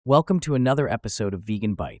Welcome to another episode of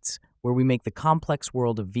Vegan Bites, where we make the complex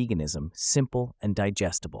world of veganism simple and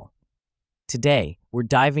digestible. Today, we're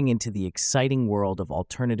diving into the exciting world of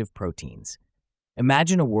alternative proteins.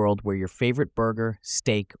 Imagine a world where your favorite burger,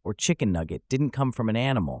 steak, or chicken nugget didn't come from an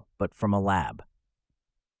animal, but from a lab.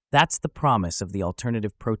 That's the promise of the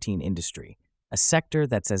alternative protein industry, a sector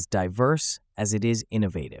that's as diverse as it is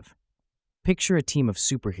innovative. Picture a team of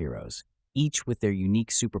superheroes, each with their unique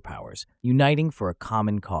superpowers, uniting for a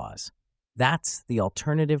common cause. That's the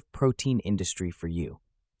alternative protein industry for you.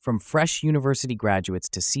 From fresh university graduates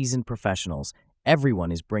to seasoned professionals,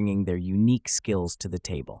 everyone is bringing their unique skills to the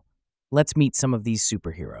table. Let's meet some of these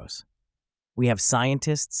superheroes. We have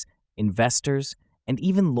scientists, investors, and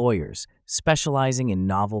even lawyers specializing in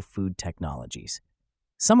novel food technologies.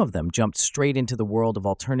 Some of them jumped straight into the world of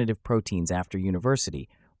alternative proteins after university,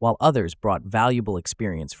 while others brought valuable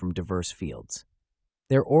experience from diverse fields.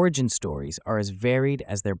 Their origin stories are as varied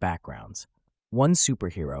as their backgrounds. One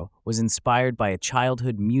superhero was inspired by a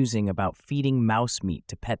childhood musing about feeding mouse meat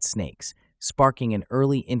to pet snakes, sparking an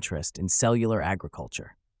early interest in cellular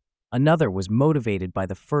agriculture. Another was motivated by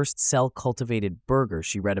the first cell-cultivated burger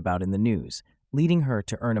she read about in the news, leading her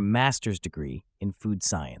to earn a master's degree in food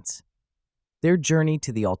science. Their journey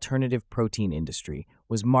to the alternative protein industry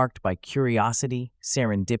was marked by curiosity,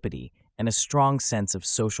 serendipity, and a strong sense of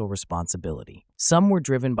social responsibility. Some were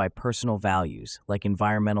driven by personal values, like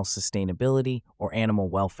environmental sustainability or animal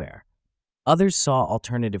welfare. Others saw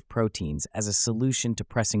alternative proteins as a solution to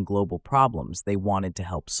pressing global problems they wanted to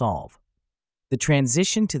help solve. The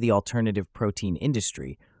transition to the alternative protein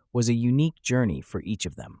industry was a unique journey for each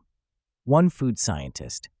of them. One food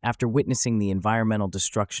scientist, after witnessing the environmental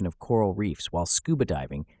destruction of coral reefs while scuba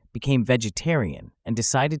diving, became vegetarian and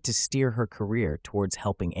decided to steer her career towards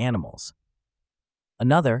helping animals.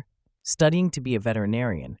 Another, studying to be a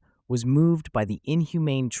veterinarian, was moved by the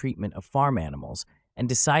inhumane treatment of farm animals and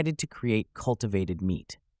decided to create cultivated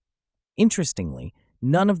meat. Interestingly,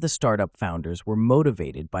 none of the startup founders were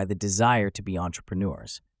motivated by the desire to be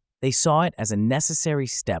entrepreneurs. They saw it as a necessary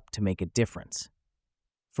step to make a difference.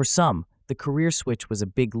 For some, the career switch was a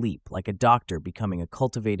big leap, like a doctor becoming a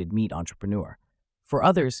cultivated meat entrepreneur. For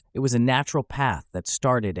others, it was a natural path that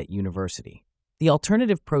started at university. The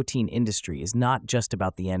alternative protein industry is not just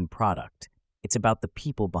about the end product, it's about the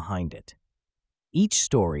people behind it. Each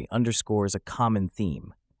story underscores a common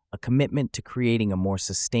theme, a commitment to creating a more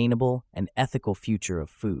sustainable and ethical future of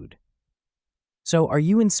food. So, are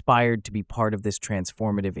you inspired to be part of this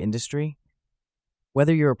transformative industry?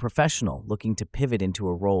 Whether you're a professional looking to pivot into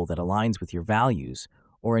a role that aligns with your values,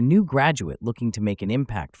 or a new graduate looking to make an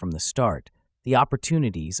impact from the start, the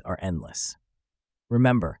opportunities are endless.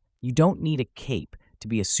 Remember, you don't need a cape to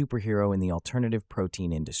be a superhero in the alternative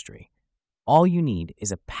protein industry. All you need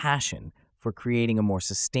is a passion for creating a more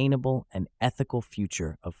sustainable and ethical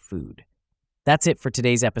future of food. That's it for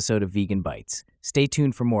today's episode of Vegan Bites. Stay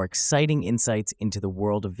tuned for more exciting insights into the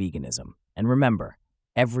world of veganism. And remember,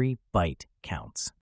 every bite counts.